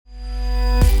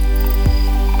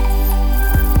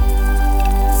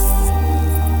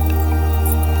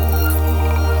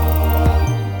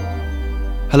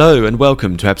Hello and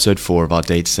welcome to episode 4 of our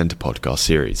Data Center podcast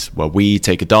series, where we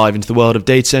take a dive into the world of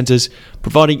data centers,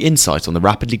 providing insight on the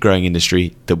rapidly growing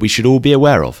industry that we should all be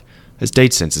aware of, as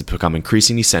data centers become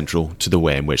increasingly central to the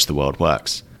way in which the world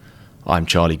works. I'm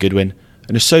Charlie Goodwin,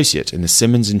 an associate in the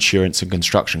Simmons Insurance and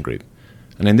Construction Group,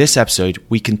 and in this episode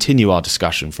we continue our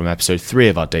discussion from episode 3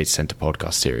 of our Data Center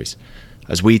podcast series,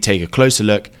 as we take a closer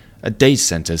look at data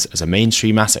centers as a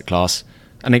mainstream asset class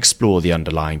and explore the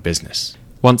underlying business.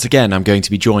 Once again, I'm going to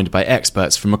be joined by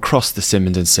experts from across the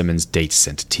Simmons & Simmons data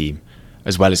center team,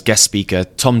 as well as guest speaker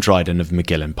Tom Dryden of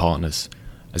McGill & Partners,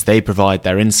 as they provide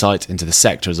their insight into the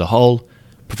sector as a whole,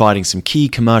 providing some key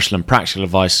commercial and practical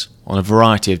advice on a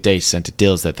variety of data center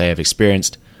deals that they have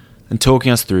experienced, and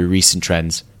talking us through recent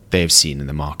trends they have seen in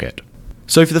the market.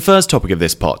 So for the first topic of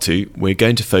this part 2, we're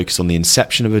going to focus on the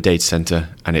inception of a data center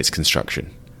and its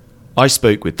construction. I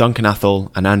spoke with Duncan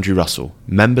Athol and Andrew Russell,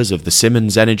 members of the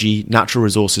Simmons Energy, Natural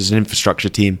Resources and Infrastructure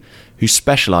team who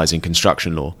specialise in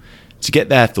construction law, to get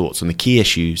their thoughts on the key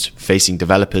issues facing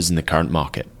developers in the current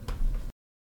market.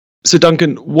 So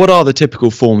Duncan, what are the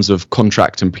typical forms of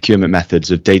contract and procurement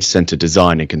methods of data centre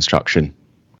design and construction?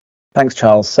 Thanks,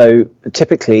 Charles. So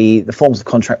typically the forms of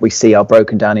contract we see are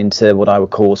broken down into what I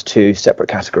would call as 2 separate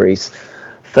categories.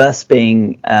 First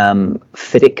being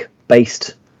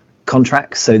FIDIC-based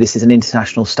contracts. So this is an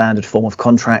international standard form of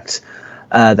contract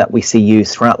that we see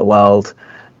used throughout the world.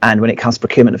 And when it comes to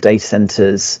procurement of data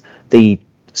centers, the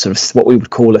sort of what we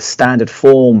would call a standard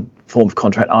form of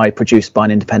contract, produced by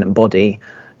an independent body,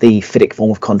 the FIDIC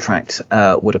form of contract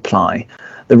would apply.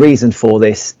 The reason for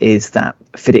this is that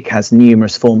FIDIC has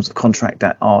numerous forms of contract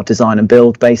that are design and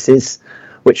build bases,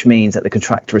 which means that the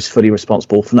contractor is fully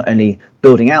responsible for not only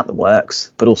building out the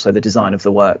works, but also the design of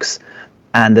the works.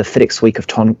 And the FIDIC suite of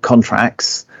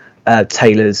contracts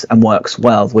tailors and works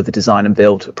well with the design and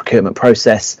build procurement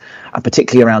process, and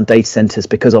particularly around data centers,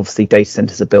 because obviously data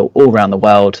centers are built all around the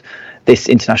world. This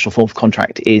international form of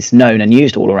contract is known and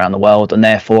used all around the world, and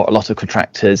therefore a lot of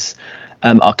contractors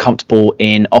are comfortable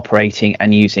in operating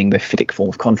and using the FIDIC form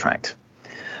of contract.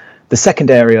 The second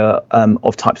area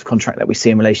of types of contract that we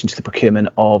see in relation to the procurement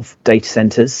of data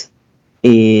centers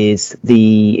is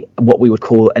what we would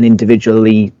call an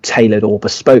individually tailored or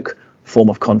bespoke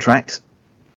form of contract.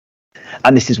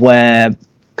 And this is where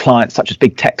clients such as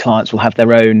big tech clients will have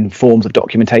their own forms of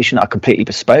documentation that are completely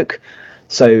bespoke.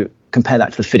 So compare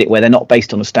that to the FIDIC, where they're not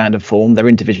based on a standard form, they're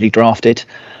individually drafted.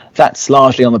 That's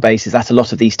largely on the basis that a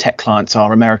lot of these tech clients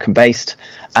are American based,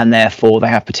 and therefore they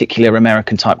have particular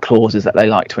American type clauses that they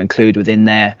like to include within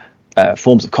their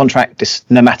forms of contract, just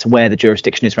no matter where the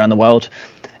jurisdiction is around the world.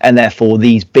 And therefore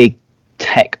these big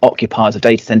tech occupiers of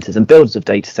data centers and builders of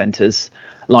data centers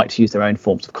like to use their own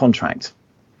forms of contract.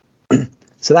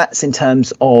 So that's in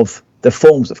terms of the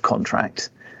forms of contract.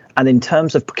 And in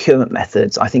terms of procurement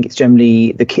methods, I think it's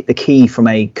generally the key from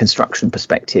a construction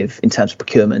perspective in terms of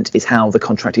procurement is how the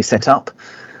contract is set up.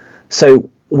 So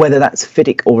whether that's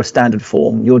FIDIC or a standard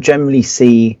form, you'll generally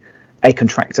see a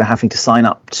contractor having to sign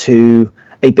up to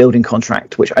a building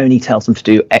contract which only tells them to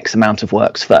do X amount of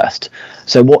works first.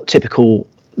 So what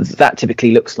that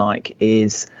typically looks like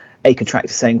is a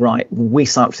contractor saying, right, we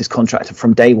sign up to this contract, and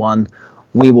from day one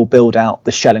we will build out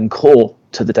the shell and core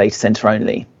to the data center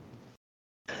only.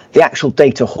 The actual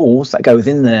data halls that go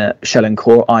within the shell and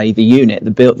core, i.e. the unit,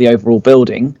 the overall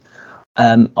building,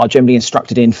 are generally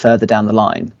instructed in further down the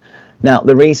line. Now,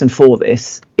 the reason for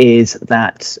this is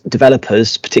that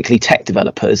developers, particularly tech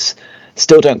developers,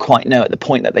 still don't quite know at the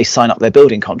point that they sign up their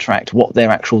building contract what their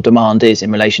actual demand is in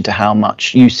relation to how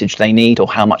much usage they need or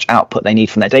how much output they need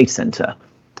from their data center,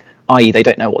 i.e. they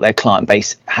don't know what their client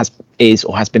base has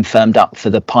been firmed up for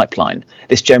the pipeline.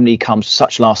 This generally comes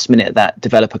such last minute that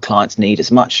developer clients need as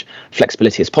much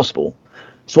flexibility as possible.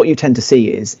 So what you tend to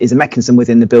see is a mechanism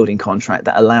within the building contract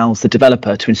that allows the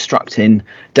developer to instruct in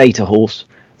data halls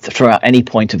throughout any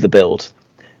point of the build.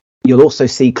 You'll also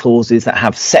see clauses that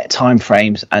have set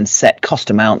timeframes and set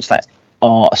cost amounts that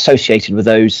are associated with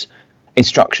those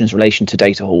instructions in relation to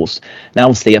data halls. Now,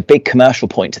 obviously, a big commercial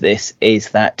point to this is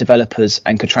that developers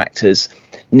and contractors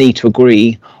need to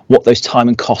agree what those time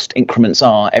and cost increments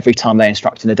are every time they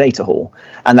instruct in a data hall.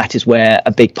 And that is where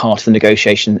a big part of the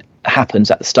negotiation happens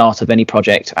at the start of any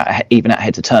project, even at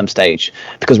heads of term stage,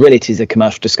 because really it is a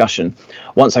commercial discussion.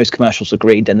 Once those commercials are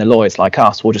agreed, then the lawyers like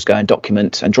us will just go and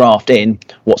document and draft in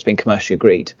what's been commercially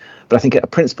agreed. But I think at a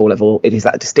principle level, it is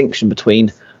that distinction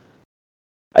between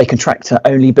a contractor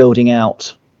only building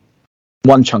out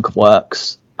one chunk of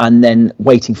works and then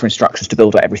waiting for instructions to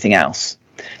build out everything else.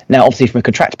 Now, obviously, from a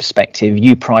contractor perspective,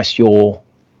 you price the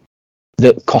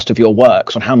cost of your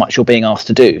works on how much you're being asked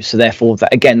to do. So therefore,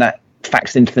 that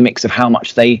factors into the mix of how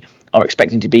much they are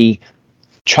expecting to be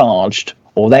charged,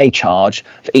 or they charge,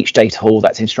 for each data hall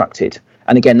that's instructed.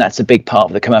 And again, that's a big part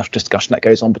of the commercial discussion that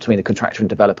goes on between the contractor and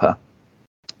developer.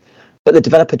 But the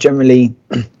developer generally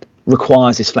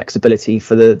requires this flexibility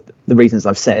for the reasons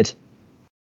I've said.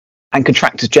 And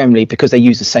contractors generally, because they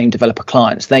use the same developer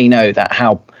clients, they know that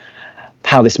how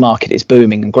this market is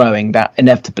booming and growing, that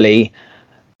inevitably,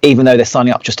 even though they're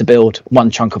signing up just to build one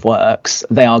chunk of works,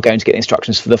 they are going to get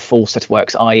instructions for the full set of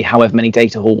works, i.e. however many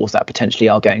data halls that potentially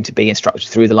are going to be instructed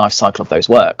through the life cycle of those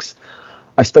works.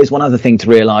 I suppose one other thing to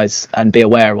realise and be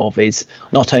aware of is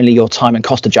not only your time and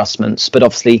cost adjustments, but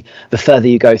obviously the further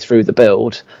you go through the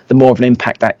build, the more of an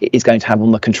impact that it is going to have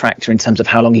on the contractor in terms of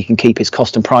how long he can keep his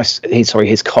cost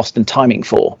and timing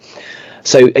for.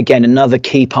 So again, another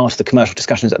key part of the commercial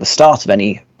discussions at the start of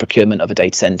any procurement of a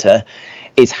data centre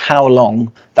is how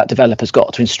long that developer's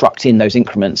got to instruct in those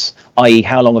increments, i.e.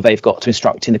 how long have they got to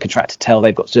instruct in the contractor till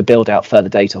they've got to build out further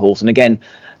data halls. And again,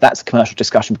 that's a commercial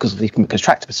discussion because from a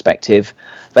contractor perspective,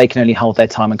 they can only hold their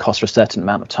time and cost for a certain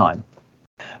amount of time.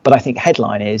 But I think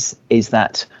headline is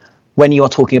that when you are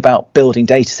talking about building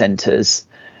data centres,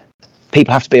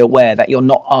 people have to be aware that you're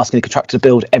not asking the contractor to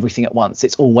build everything at once.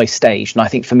 It's always staged. And I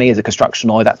think for me as a construction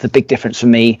lawyer, that's the big difference for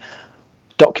me,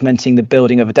 documenting the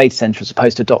building of a data centre as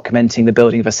opposed to documenting the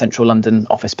building of a central London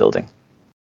office building.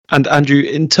 And Andrew,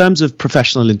 in terms of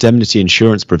professional indemnity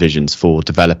insurance provisions for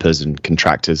developers and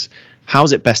contractors, how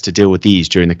is it best to deal with these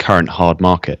during the current hard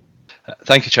market?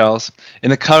 Thank you, Charles. In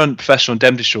the current professional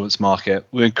indemnity insurance market,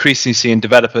 we're increasingly seeing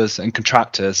developers and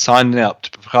contractors signing up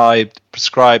to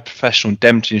prescribe professional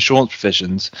indemnity insurance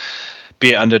provisions,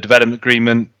 be it under a development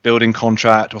agreement, building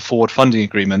contract, or forward funding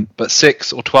agreement, but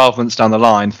 6 or 12 months down the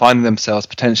line, finding themselves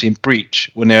potentially in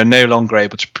breach when they are no longer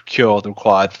able to procure the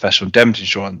required professional indemnity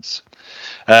insurance.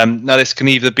 Now, this can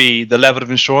either be the level of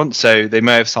insurance, so they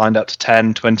may have signed up to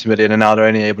 10, 20 million and now they're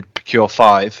only able to procure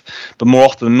 5. But more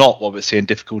often than not, what we're seeing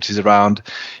difficulties around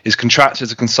is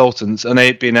contractors and consultants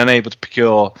being unable to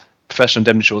procure professional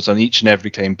indemnity insurance on each and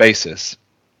every claim basis.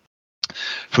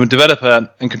 From a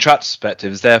developer and contractor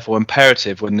perspective, it's therefore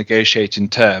imperative when negotiating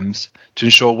terms to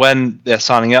ensure when they're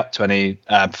signing up to any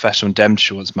professional indemnity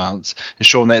insurance amounts,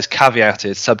 ensuring that it's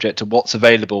caveated subject to what's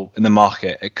available in the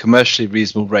market at commercially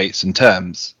reasonable rates and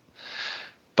terms.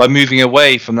 By moving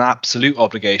away from the absolute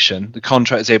obligation, the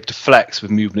contract is able to flex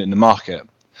with movement in the market.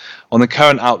 On the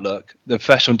current outlook, the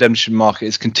professional indemnity market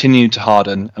is continuing to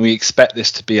harden, and we expect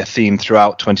this to be a theme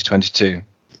throughout 2022.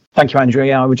 Thank you, Andrew.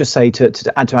 Yeah, I would just say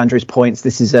to add to Andrew's points,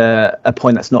 this is a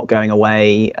point that's not going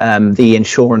away. The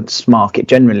insurance market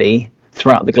generally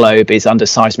throughout the globe is under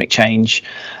seismic change.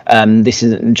 This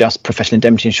isn't just professional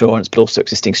indemnity insurance, but also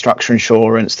existing structure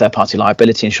insurance, third-party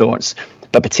liability insurance.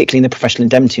 But particularly in the professional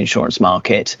indemnity insurance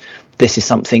market, this is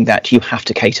something that you have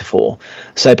to cater for.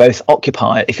 So both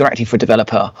occupier, if you're acting for a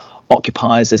developer,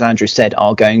 occupiers, as Andrew said,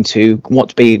 are going to want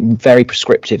to be very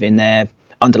prescriptive in their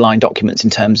underlying documents in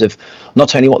terms of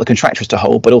not only what the contractor is to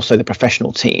hold, but also the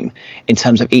professional team in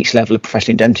terms of each level of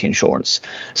professional indemnity insurance.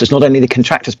 So it's not only the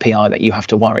contractor's PI that you have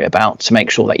to worry about to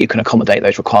make sure that you can accommodate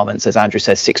those requirements, as Andrew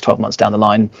says, 6-12 months down the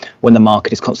line when the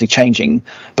market is constantly changing,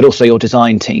 but also your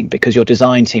design team, because your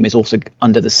design team is also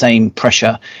under the same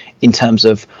pressure in terms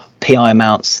of PI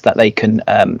amounts that they can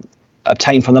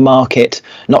obtain from the market,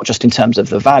 not just in terms of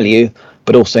the value,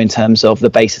 but also in terms of the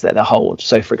basis that they hold.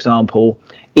 So, for example,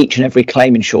 each and every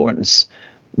claim insurance,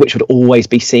 which would always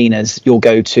be seen as your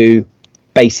go-to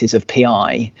basis of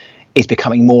PI, is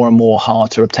becoming more and more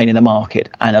hard to obtain in the market.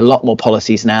 And a lot more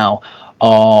policies now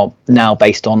are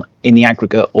based on in the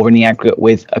aggregate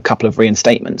with a couple of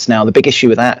reinstatements. Now, the big issue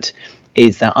with that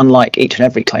is that unlike each and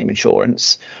every claim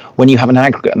insurance, when you have an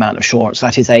aggregate amount of insurance,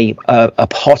 that is a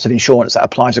pot of insurance that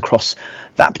applies across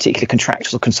that particular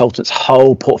contractor's or consultant's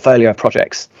whole portfolio of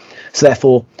projects. So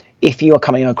therefore, if you are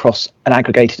coming across an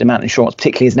aggregated amount of insurance,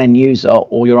 particularly as an end user,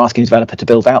 or you're asking a developer to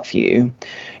build out for you,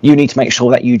 you need to make sure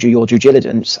that you do your due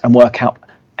diligence and work out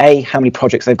A, how many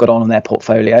projects they've got on their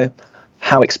portfolio,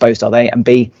 how exposed are they, and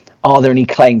B, are there any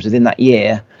claims within that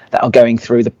year that are going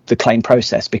through the claim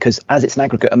process? Because as it's an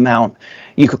aggregate amount,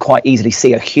 you could quite easily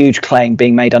see a huge claim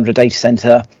being made under a data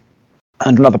center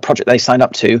and another project they signed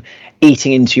up to,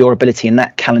 eating into your ability in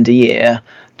that calendar year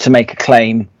to make a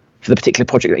claim for the particular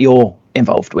project that you're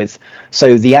involved with.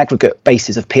 So the aggregate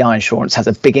basis of PI insurance has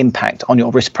a big impact on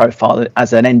your risk profile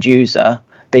as an end user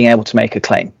being able to make a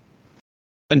claim.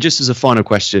 And just as a final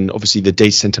question, obviously the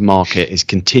data center market is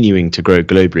continuing to grow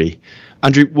globally.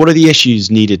 Andrew, what are the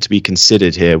issues needed to be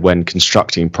considered here when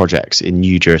constructing projects in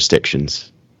new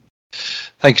jurisdictions?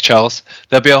 Thank you, Charles.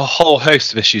 There'll be a whole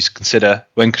host of issues to consider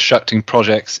when constructing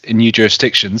projects in new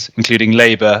jurisdictions, including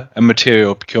labour and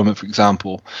material procurement, for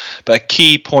example. But a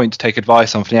key point to take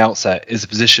advice on from the outset is the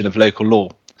position of local law.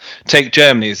 Take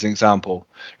Germany as an example.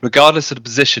 Regardless of the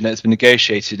position that has been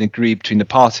negotiated and agreed between the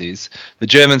parties, the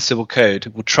German Civil Code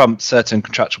will trump certain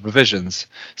contractual provisions.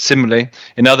 Similarly,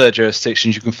 in other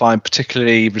jurisdictions, you can find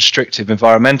particularly restrictive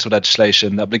environmental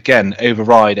legislation that will again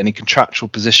override any contractual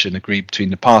position agreed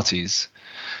between the parties.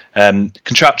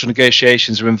 Contractual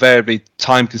negotiations are invariably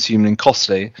time-consuming and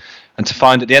costly, and to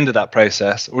find at the end of that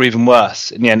process, or even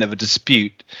worse, in the end of a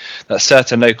dispute, that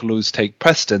certain local laws take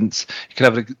precedence, it can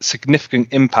have a significant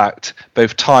impact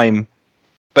both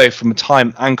from a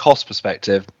time and cost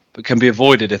perspective, but can be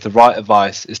avoided if the right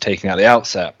advice is taken at the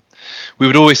outset. We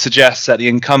would always suggest that the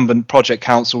incumbent project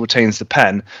council retains the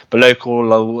pen, but local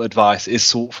law advice is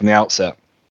sought from the outset.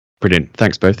 Brilliant.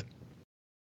 Thanks both.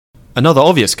 Another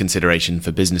obvious consideration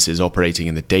for businesses operating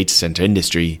in the data center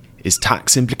industry is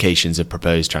tax implications of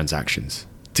proposed transactions.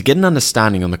 To get an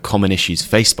understanding on the common issues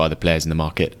faced by the players in the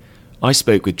market, I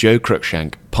spoke with Joe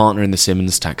Cruikshank, partner in the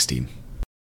Simmons tax team.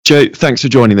 Joe, thanks for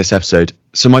joining this episode.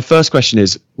 So my first question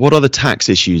is, what are the tax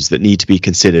issues that need to be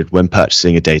considered when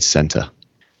purchasing a data center?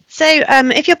 So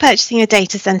if you're purchasing a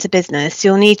data center business,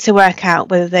 you'll need to work out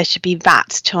whether there should be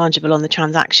VAT chargeable on the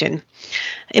transaction.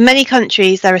 In many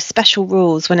countries, there are special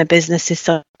rules when a business is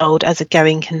sold as a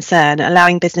going concern,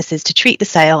 allowing businesses to treat the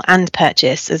sale and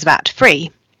purchase as VAT-free.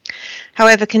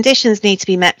 However, conditions need to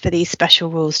be met for these special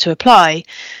rules to apply.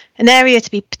 An area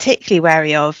to be particularly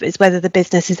wary of is whether the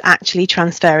business is actually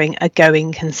transferring a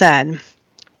going concern.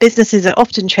 Businesses are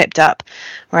often tripped up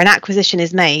where an acquisition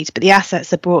is made, but the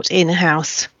assets are brought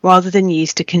in-house rather than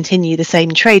used to continue the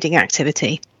same trading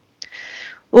activity.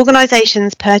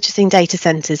 Organisations purchasing data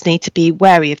centres need to be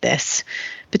wary of this,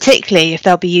 particularly if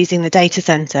they'll be using the data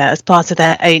centre as part of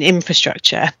their own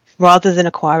infrastructure rather than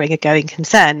acquiring a going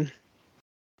concern.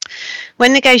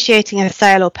 When negotiating a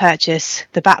sale or purchase,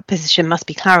 the VAT position must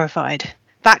be clarified.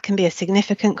 VAT can be a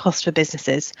significant cost for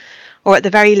businesses, or at the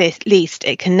very least,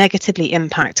 it can negatively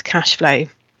impact cash flow.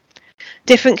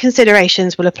 Different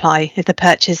considerations will apply if the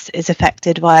purchase is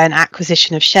effected via an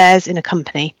acquisition of shares in a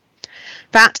company.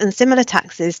 VAT and similar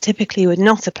taxes typically would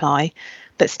not apply,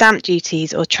 but stamp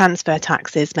duties or transfer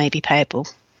taxes may be payable.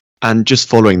 And just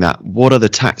following that, what are the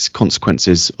tax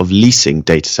consequences of leasing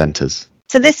data centres?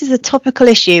 So this is a topical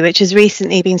issue which has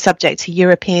recently been subject to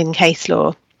European case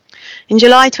law. In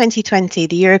July 2020,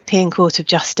 the European Court of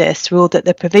Justice ruled that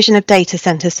the provision of data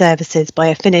centre services by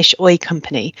a Finnish oil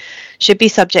company should be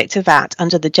subject to VAT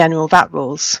under the general VAT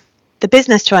rules. The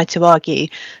business tried to argue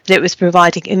that it was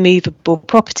providing immovable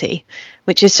property,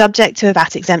 which is subject to a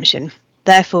VAT exemption.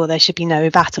 Therefore, there should be no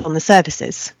VAT on the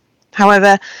services.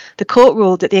 However, the court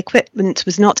ruled that the equipment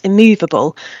was not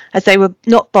immovable as they were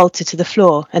not bolted to the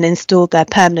floor and installed there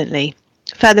permanently.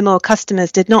 Furthermore,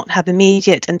 customers did not have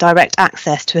immediate and direct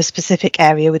access to a specific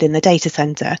area within the data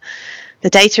centre. The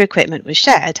data equipment was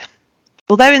shared.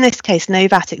 Although in this case no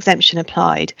VAT exemption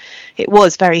applied, it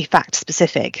was very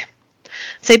fact-specific.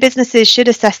 So businesses should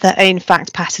assess their own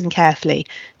fact pattern carefully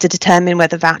to determine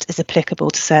whether VAT is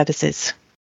applicable to services.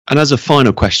 And as a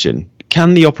final question,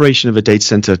 can the operation of a data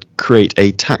centre create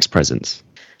a tax presence?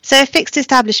 So a fixed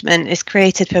establishment is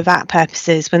created for VAT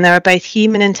purposes when there are both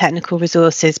human and technical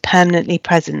resources permanently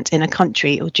present in a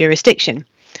country or jurisdiction.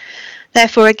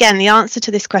 Therefore, again, the answer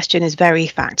to this question is very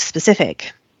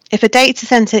fact-specific. If a data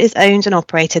centre is owned and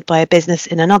operated by a business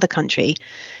in another country,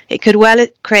 it could well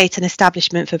create an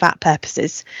establishment for VAT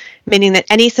purposes, meaning that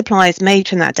any supplies made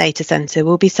from that data centre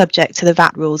will be subject to the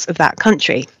VAT rules of that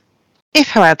country. If,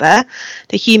 however,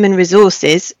 the human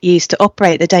resources used to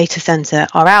operate the data centre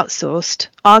are outsourced,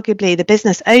 arguably the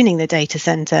business owning the data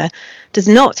centre does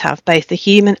not have both the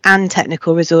human and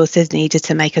technical resources needed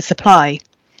to make a supply.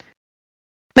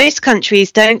 Most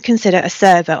countries don't consider a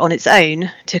server on its own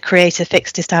to create a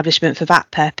fixed establishment for VAT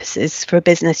purposes for a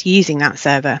business using that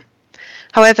server.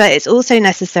 However, it's also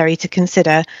necessary to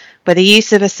consider whether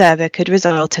use of a server could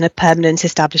result in a permanent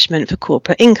establishment for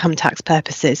corporate income tax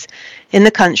purposes in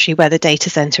the country where the data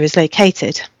centre is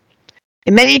located.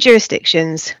 In many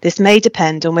jurisdictions, this may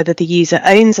depend on whether the user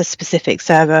owns a specific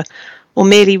server or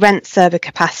merely rents server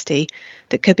capacity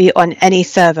that could be on any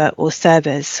server or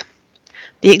servers.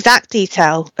 The exact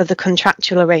detail of the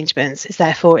contractual arrangements is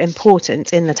therefore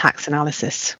important in the tax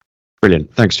analysis.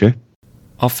 Brilliant. Thanks, Joe.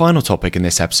 Our final topic in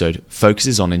this episode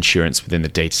focuses on insurance within the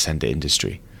data center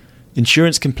industry.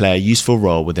 Insurance can play a useful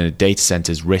role within a data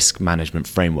center's risk management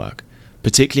framework,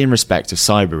 particularly in respect of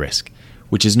cyber risk,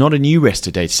 which is not a new risk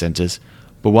to data centers,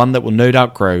 but one that will no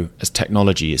doubt grow as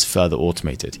technology is further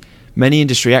automated, Many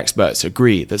industry experts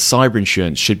agree that cyber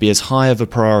insurance should be as high of a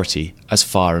priority as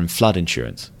fire and flood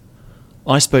insurance.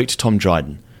 I spoke to Tom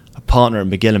Dryden, a partner at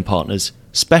McGill & Partners,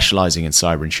 specialising in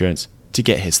cyber insurance, to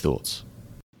get his thoughts.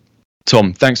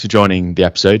 Tom, thanks for joining the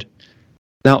episode.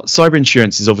 Now, cyber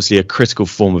insurance is obviously a critical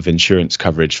form of insurance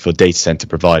coverage for data centre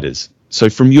providers. So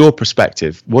from your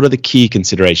perspective, what are the key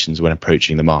considerations when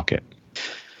approaching the market?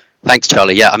 Thanks,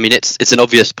 Charlie. Yeah, I mean, it's an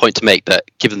obvious point to make that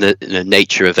given the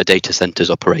nature of a data center's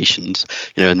operations,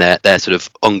 and their sort of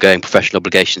ongoing professional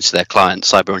obligations to their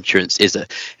clients, cyber insurance is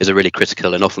a really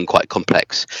critical and often quite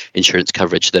complex insurance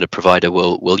coverage that a provider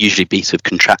will usually be sort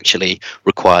of contractually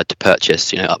required to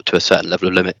purchase, up to a certain level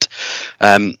of limit.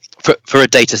 For a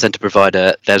data center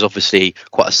provider, there's obviously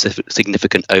quite a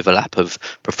significant overlap of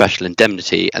professional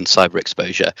indemnity and cyber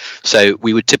exposure. So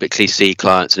we would typically see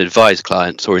clients and advise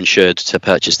clients or insured to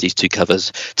purchase these two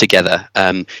covers together,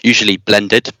 usually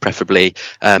blended, preferably,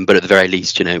 but at the very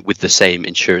least, with the same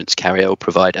insurance carrier or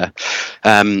provider.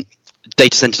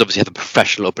 Data centers obviously have a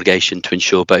professional obligation to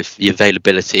ensure both the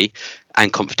availability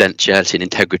and confidentiality and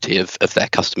integrity of their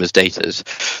customers' data.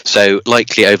 So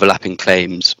likely overlapping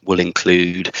claims will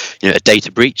include, a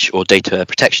data breach or data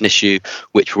protection issue,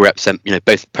 which will represent,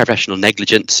 both professional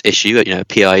negligence issue, a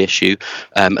PI issue,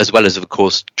 as well as, of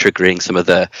course, triggering some of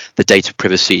the data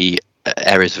privacy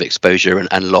areas of exposure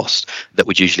and loss that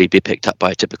would usually be picked up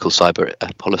by a typical cyber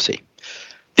policy.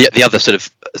 The other sort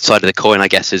of side of the coin, I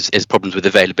guess, is problems with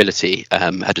availability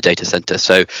at a data center.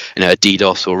 So, a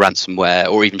DDoS or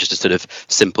ransomware, or even just a sort of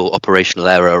simple operational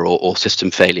error or system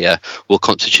failure will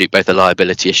constitute both a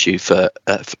liability issue for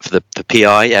the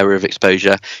PI area of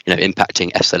exposure,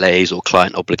 impacting SLAs or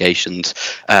client obligations,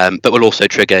 but will also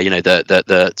trigger,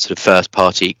 the sort of first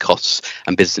party costs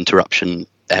and business interruption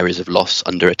areas of loss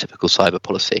under a typical cyber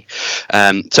policy.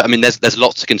 So, I mean, there's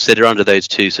lots to consider under those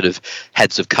two sort of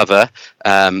heads of cover,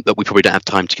 but we probably don't have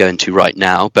time to go into right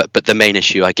now. But the main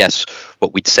issue, I guess,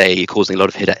 what we'd say causing a lot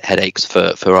of headaches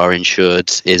for our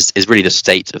insureds is really the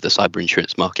state of the cyber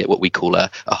insurance market, what we call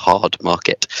a hard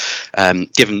market.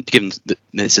 Given that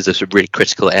this is a sort of really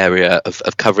critical area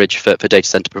of coverage for data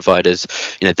center providers,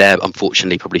 they're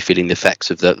unfortunately probably feeling the effects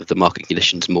of the market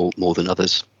conditions more than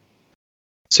others.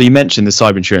 So you mentioned the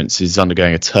cyber insurance is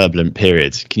undergoing a turbulent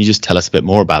period. Can you just tell us a bit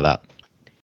more about that?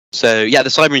 So, yeah, the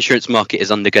cyber insurance market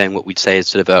is undergoing what we'd say is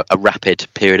sort of a rapid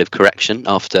period of correction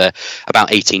after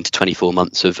about 18 to 24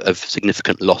 months of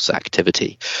significant loss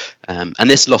activity. And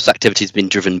this loss activity has been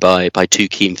driven by two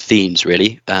key themes,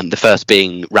 really. The first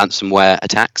being ransomware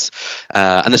attacks,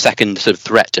 and the second sort of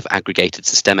threat of aggregated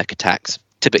systemic attacks,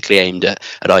 typically aimed at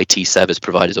IT service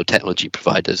providers or technology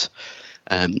providers.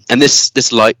 And this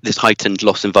heightened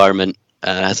loss environment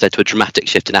has led to a dramatic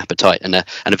shift in appetite and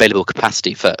available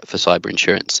capacity for cyber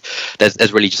insurance.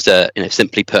 There's really just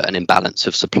simply put, an imbalance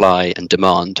of supply and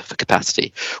demand for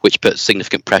capacity, which puts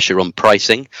significant pressure on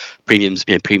pricing,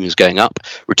 premiums going up,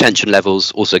 retention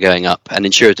levels also going up, and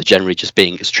insurers are generally just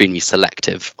being extremely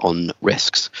selective on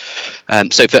risks.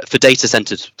 So for data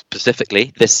centers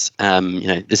specifically, this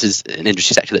is an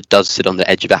industry sector that does sit on the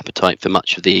edge of appetite for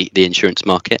much of the insurance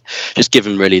market, just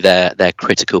given really their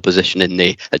critical position in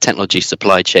the technology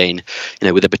supply chain,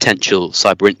 with a potential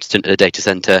cyber incident at a data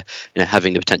center,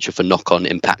 having the potential for knock-on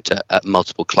impact at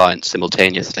multiple clients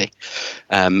simultaneously.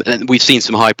 And we've seen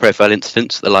some high-profile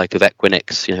incidents, the like of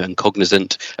Equinix, and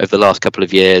Cognizant over the last couple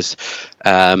of years.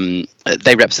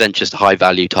 They represent just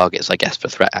high-value targets, I guess, for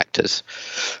threat actors.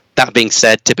 That being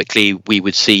said, typically we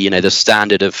would see, the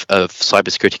standard of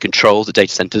cybersecurity controls at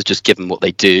data centers, just given what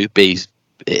they do,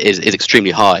 is extremely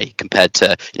high compared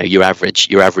to your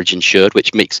average insured,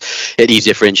 which makes it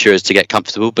easier for insurers to get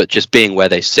comfortable. But just being where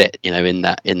they sit, in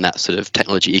that sort of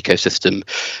technology ecosystem,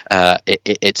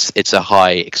 it's a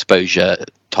high exposure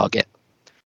target.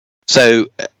 So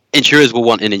insurers will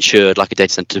want an insured like a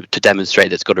data center to demonstrate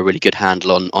that it's got a really good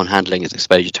handle on handling its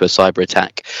exposure to a cyber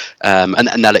attack,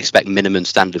 and they'll expect minimum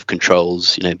standard of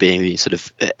controls, being sort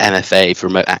of MFA for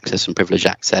remote access and privileged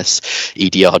access,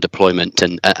 EDR deployment,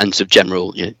 and sort of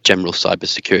general cyber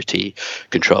security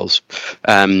controls.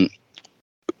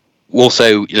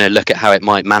 Also, look at how it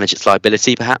might manage its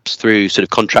liability, perhaps through sort of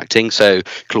contracting. So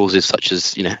clauses such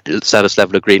as, service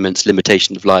level agreements,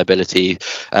 limitation of liability,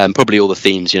 probably all the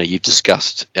themes, you've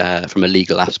discussed from a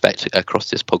legal aspect across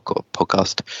this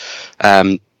podcast.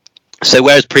 So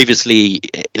whereas previously,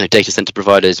 data center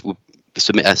providers would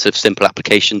submit a sort of simple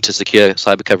application to secure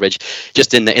cyber coverage,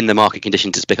 just in the market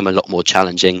conditions it's become a lot more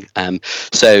challenging.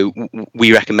 So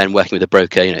we recommend working with a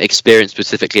broker, experienced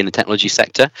specifically in the technology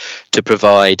sector, to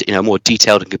provide a more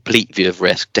detailed and complete view of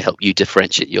risk to help you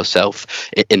differentiate yourself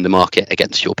in the market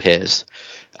against your peers.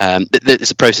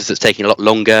 It's a process that's taking a lot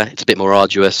longer. It's a bit more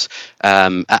arduous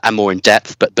and more in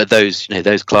depth. But those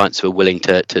clients who are willing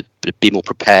to be more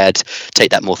prepared,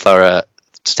 take that more thorough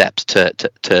steps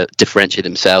to differentiate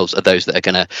themselves are those that are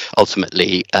going to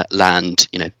ultimately land,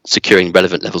 securing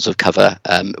relevant levels of cover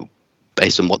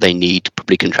based on what they need,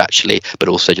 probably contractually, but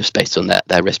also just based on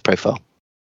their risk profile.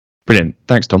 Brilliant.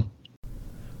 Thanks, Tom.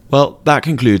 Well, that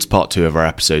concludes part 2 of our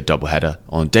episode doubleheader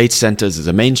on data centers as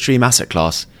a mainstream asset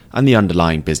class and the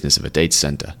underlying business of a data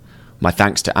center. My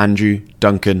thanks to Andrew,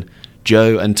 Duncan,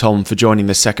 Joe and Tom for joining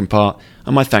this second part,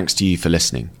 and my thanks to you for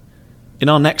listening. In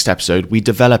our next episode, we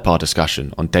develop our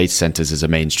discussion on data centers as a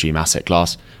mainstream asset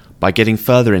class by getting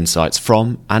further insights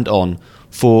from and on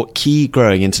 4 key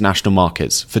growing international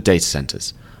markets for data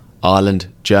centers: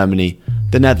 Ireland, Germany,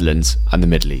 the Netherlands and the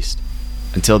Middle East.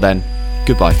 Until then,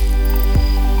 goodbye.